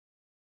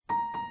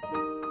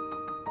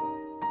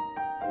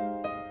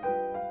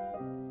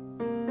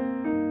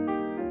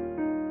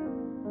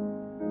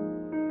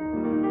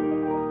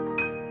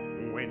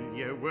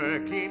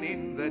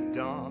the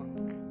dark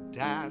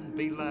down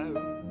below.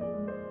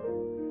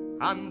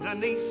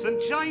 Underneath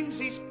St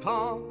James's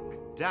Park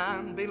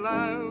down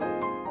below.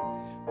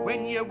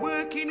 When you're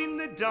working in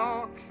the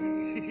dark,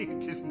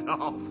 it isn't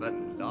half a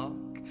lark.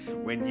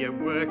 When you're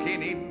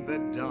working in the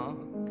dark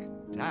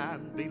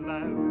down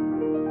below.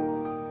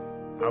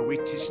 Oh,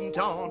 it isn't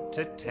hard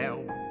to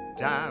tell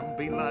down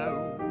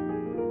below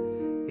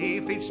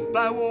if it's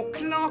Bow or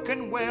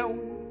Clerkenwell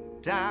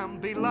down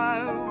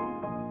below.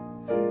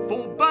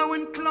 For Bow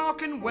and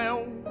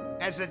Clerkenwell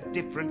has a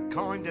different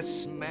kind of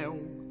smell,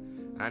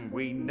 and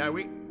we know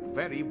it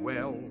very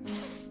well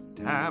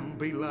down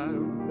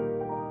below.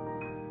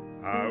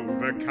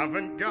 Over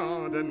Covent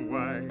Garden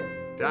way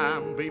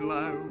down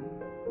below.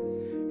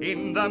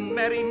 In the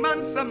merry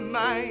month of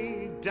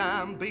May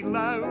down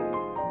below.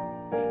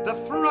 The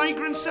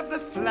fragrance of the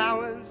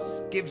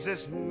flowers gives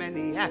us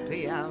many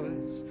happy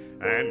hours,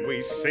 and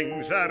we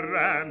sings a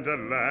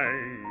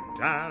roundelay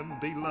down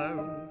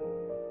below.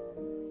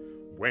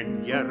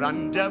 When you're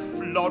under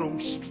Floral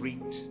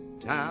Street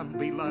down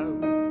below.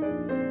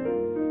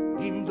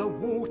 In the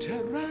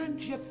water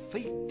round your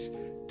feet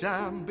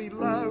down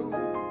below.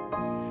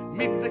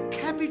 Mid the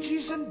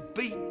cabbages and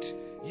beet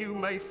you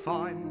may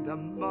find the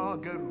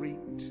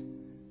marguerite,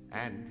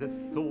 and the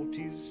thought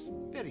is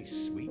very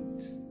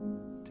sweet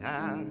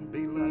down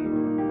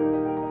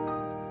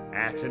below.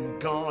 Hatton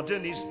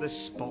Garden is the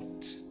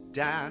spot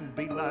down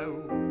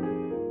below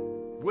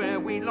where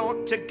we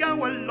like to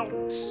go a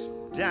lot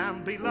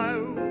down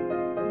below.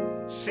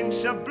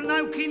 Since a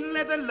bloke in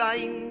Leather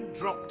Lane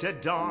dropped a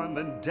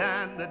diamond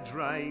down the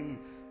drain,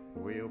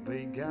 we'll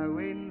be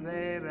going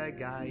there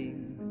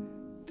again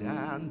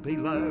down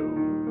below.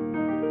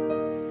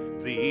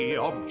 The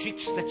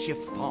objects that you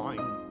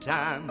find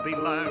down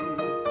below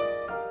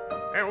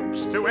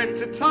helps to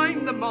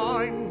entertain the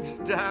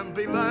mind down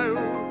below.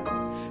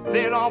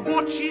 There are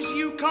watches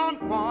you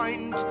can't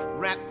wind,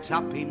 wrapped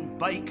up in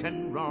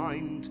bacon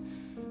rind,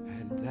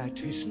 and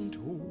that isn't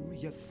all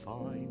you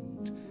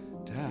find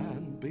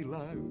down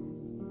below.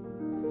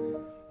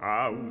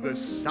 Oh, there's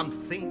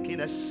something in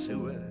a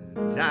sewer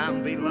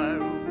down below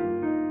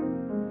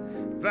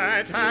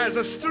that has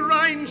a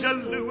strange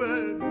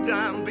allure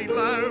down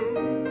below,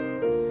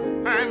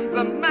 and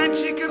the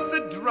magic of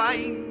the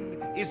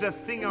drain is a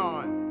thing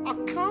I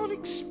can't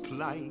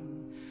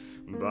explain,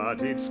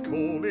 but it's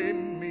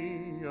calling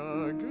me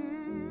again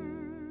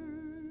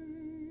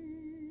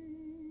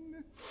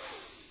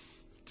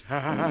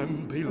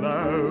down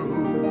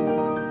below.